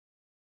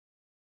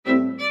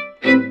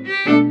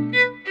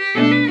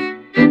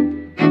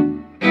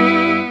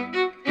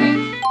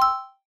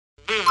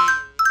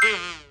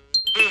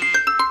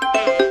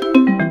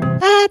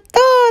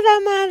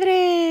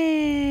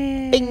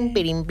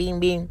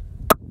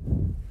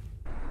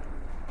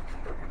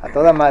A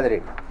toda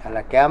madre, a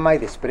la que ama y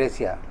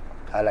desprecia,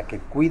 a la que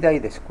cuida y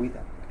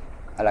descuida,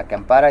 a la que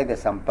ampara y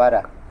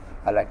desampara,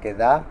 a la que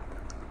da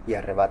y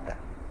arrebata.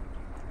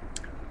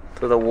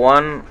 To the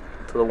one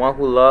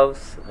who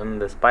loves and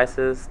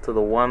despises, to the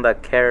one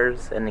that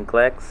cares and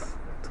neglects,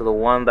 to the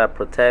one that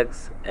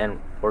protects and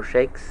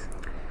forsakes.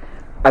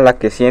 A la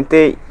que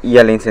siente y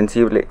a la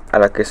insensible, a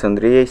la que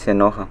sonríe y se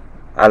enoja,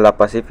 a la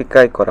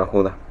pacífica y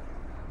corajuda.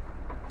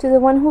 To the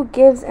one who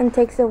gives and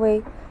takes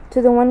away,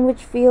 to the one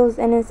which feels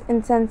and is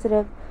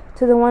insensitive,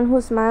 to the one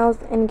who smiles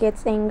and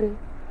gets angry.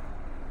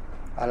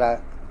 A la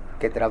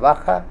que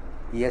trabaja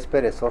y es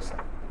perezosa,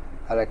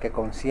 a la que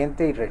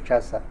consiente y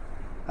rechaza,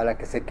 a la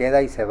que se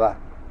queda y se va.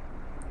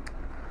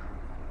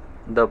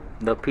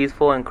 The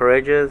peaceful and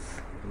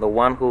courageous, the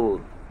one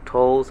who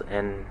toils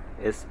and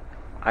is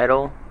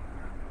idle,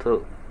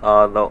 to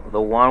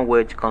the one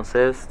which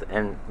consists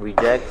and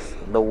rejects,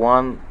 the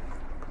one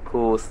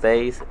who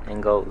stays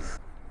and goes.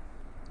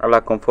 A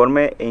la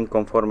conforme e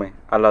inconforme,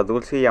 a la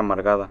dulce y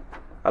amargada,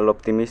 a la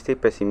optimista y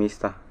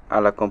pesimista,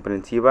 a la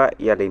comprensiva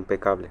y a la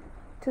impecable.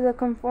 To the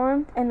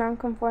conformed and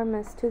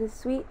nonconformist, to the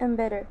sweet and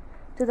bitter,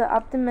 to the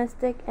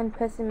optimistic and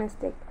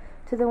pessimistic,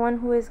 to the one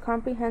who is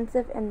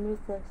comprehensive and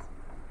ruthless.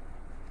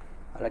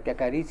 A la que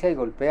acaricia y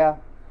golpea,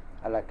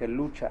 a la que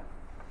lucha,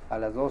 a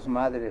las dos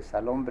madres,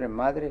 al hombre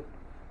madre,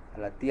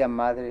 a la tía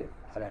madre,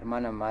 a la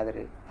hermana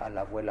madre, a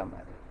la abuela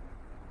madre.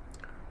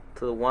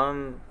 To the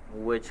one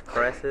which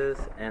caresses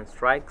and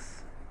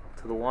strikes,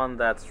 to the one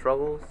that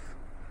struggles,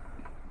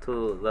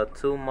 to the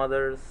two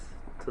mothers,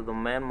 to the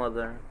man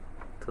mother,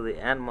 to the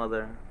aunt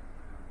mother,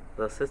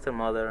 the sister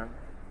mother,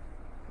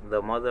 the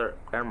mother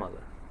grandmother.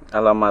 A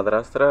la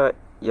madrastra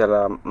y a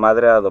la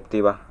madre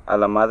adoptiva, a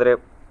la madre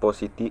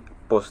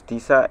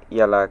postiza y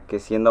a la que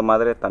siendo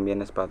madre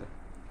también es padre.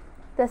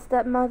 The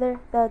stepmother,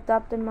 the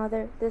adopted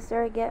mother, the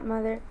surrogate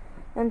mother,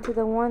 and to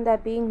the one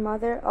that being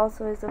mother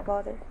also is a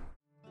father.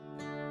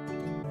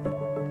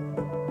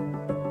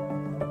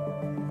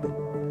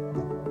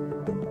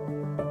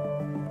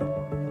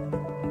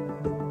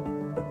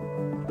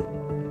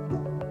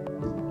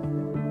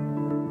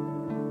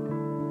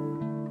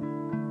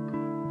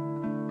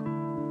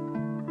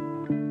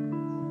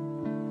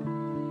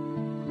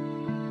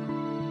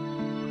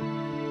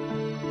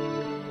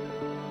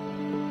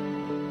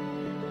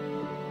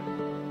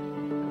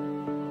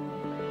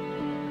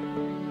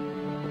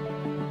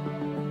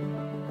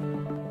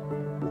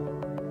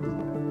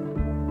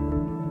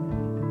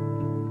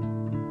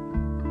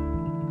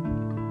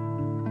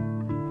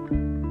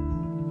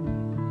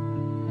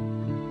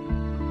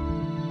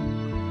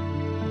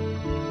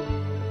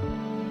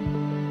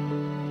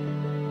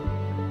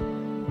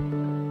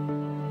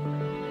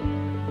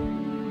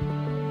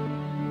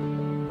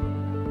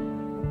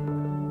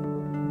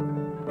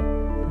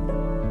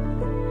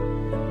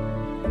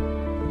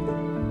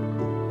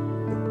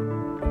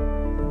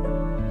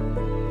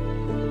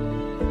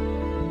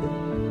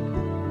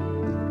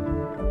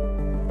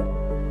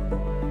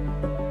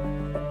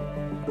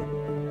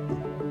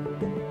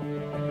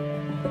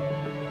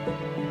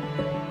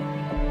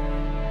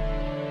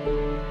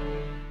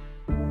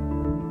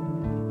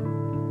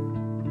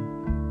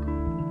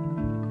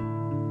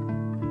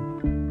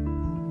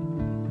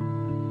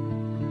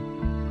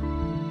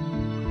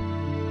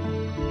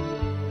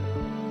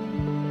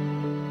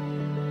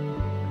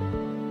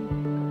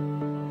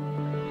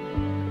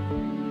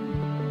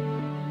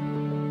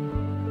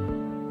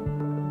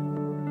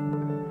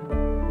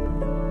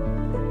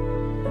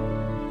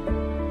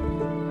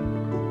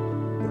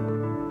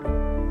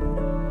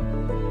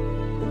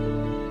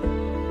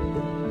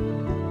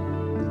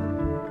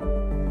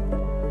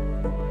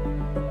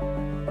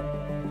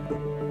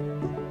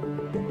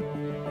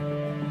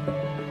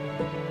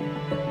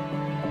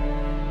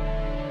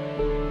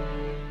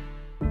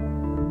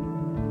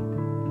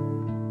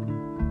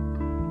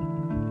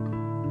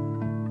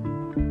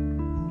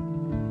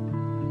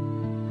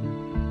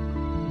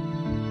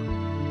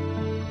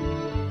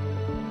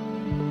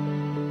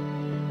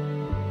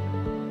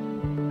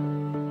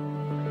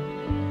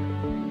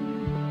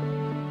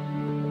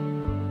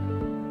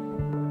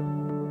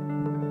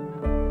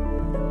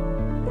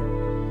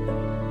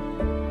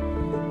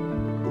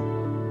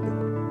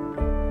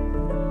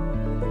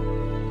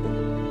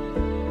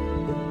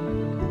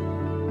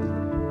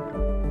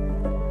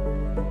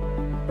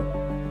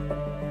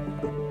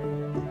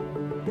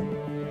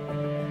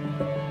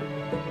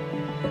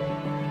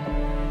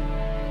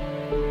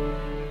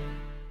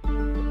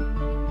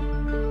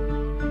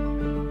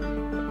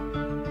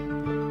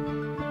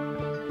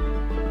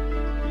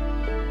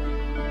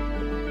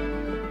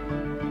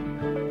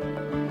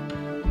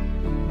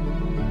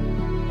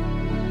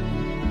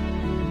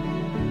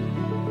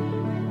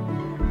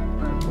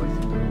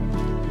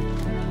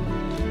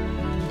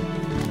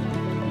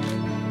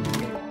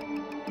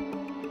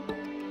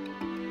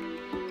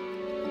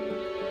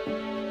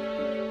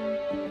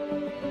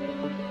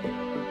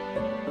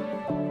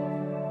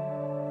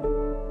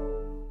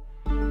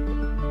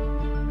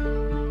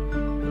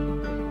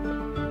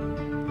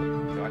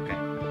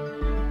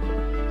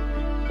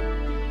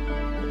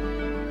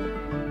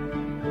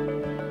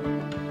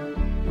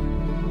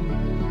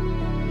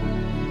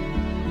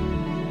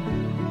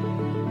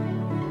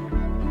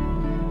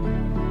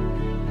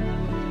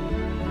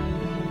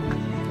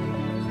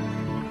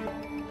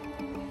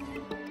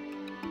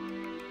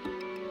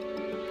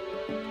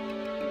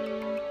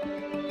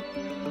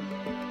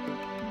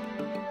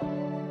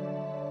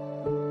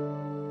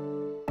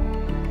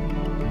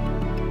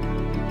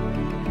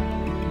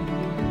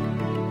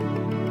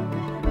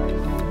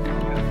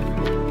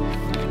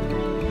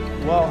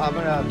 Well, I'm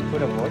gonna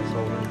put a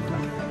voiceover.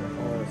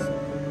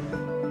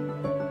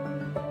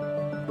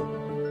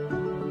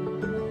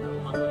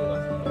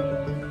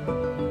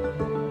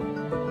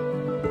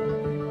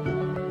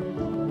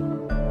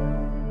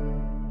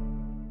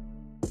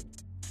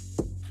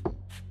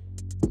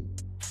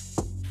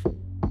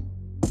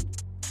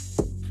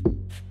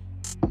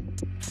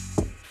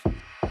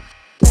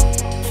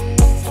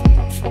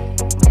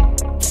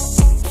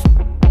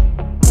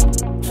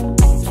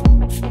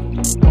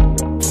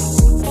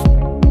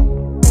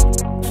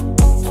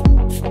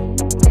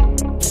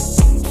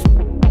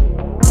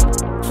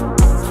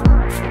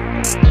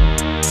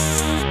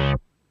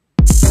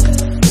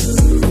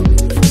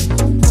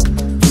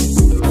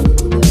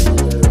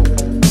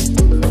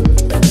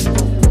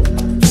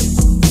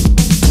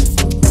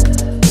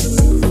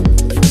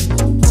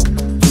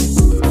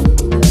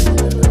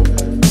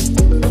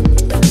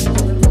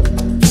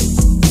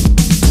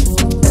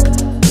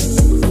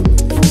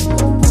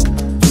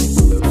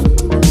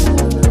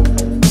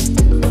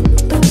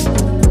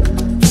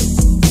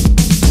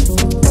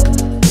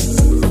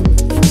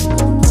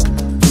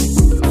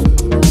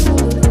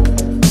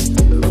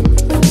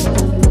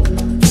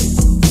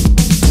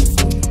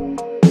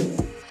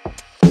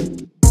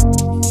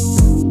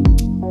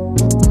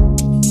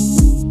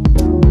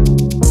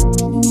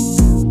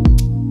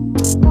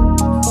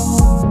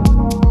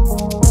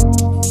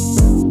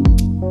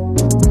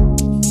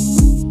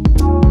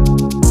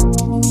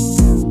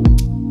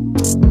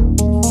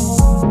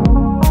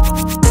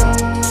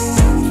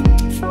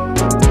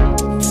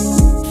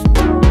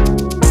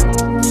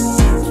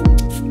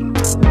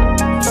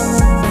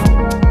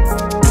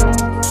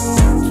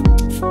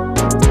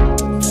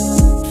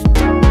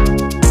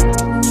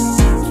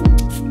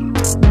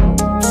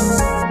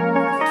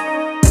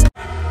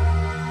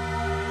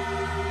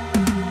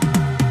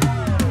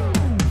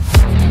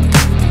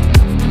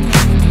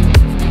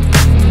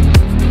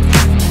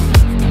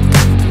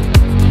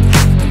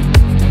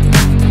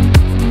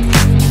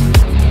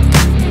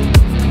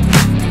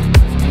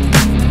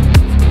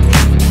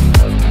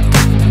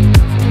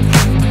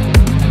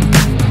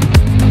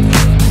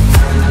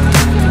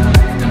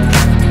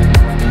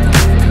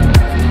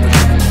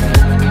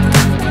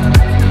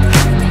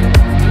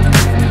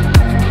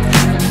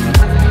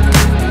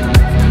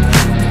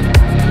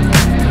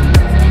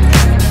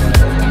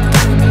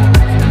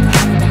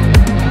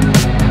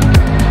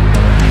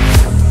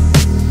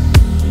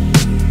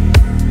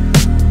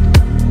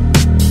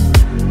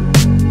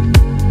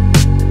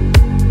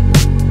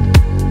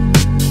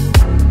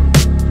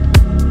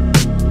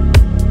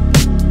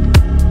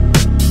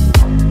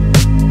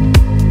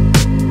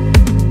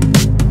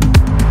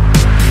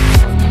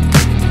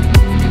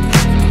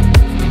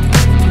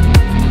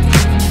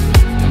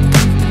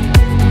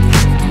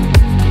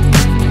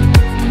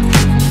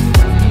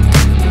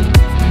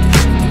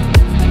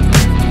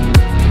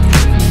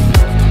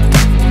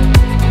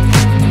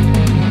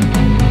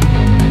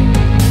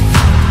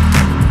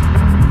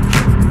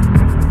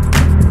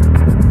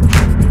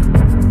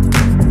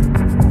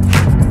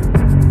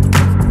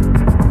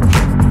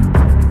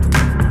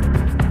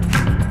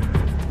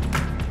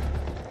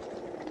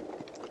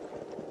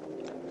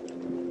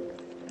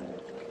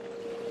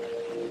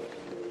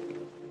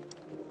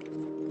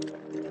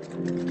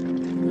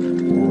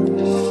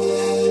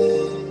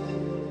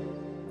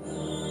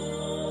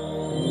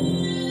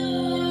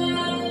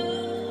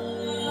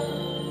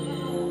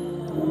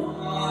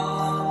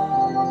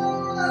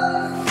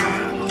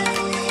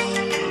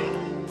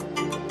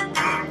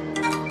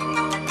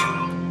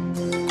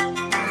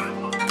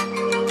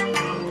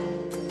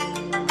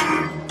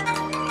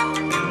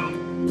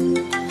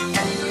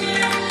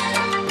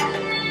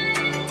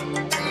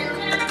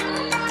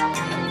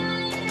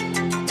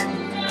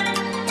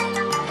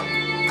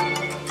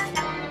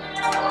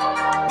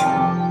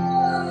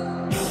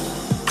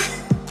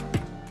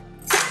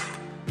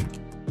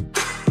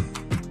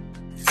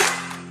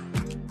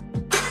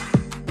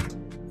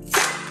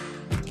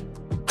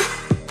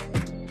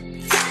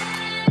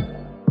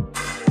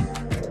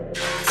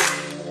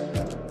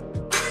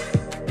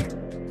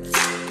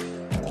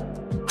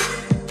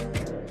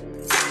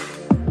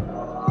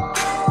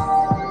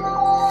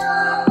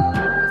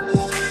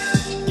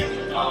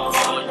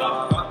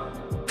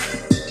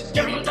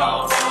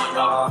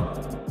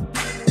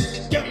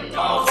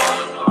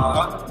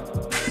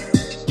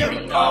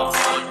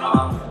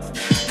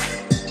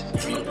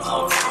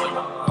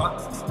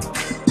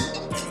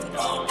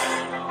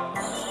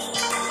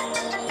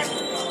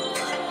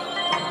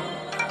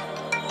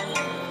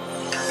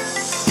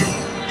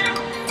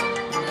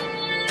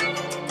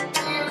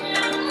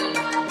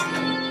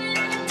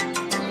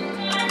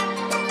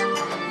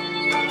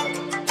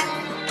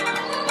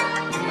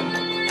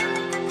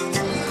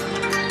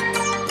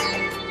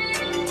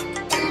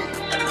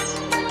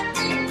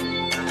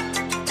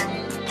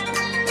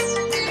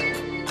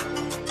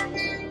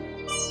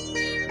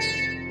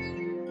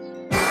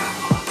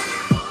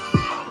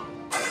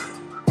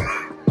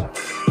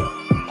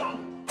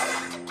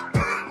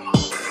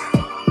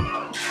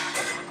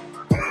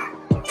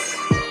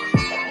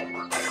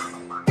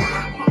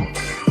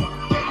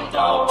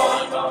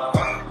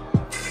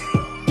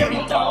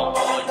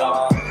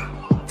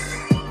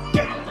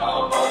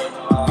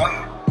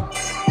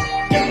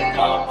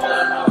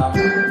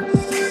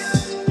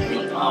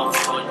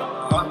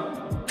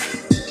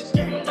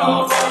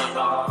 dogs.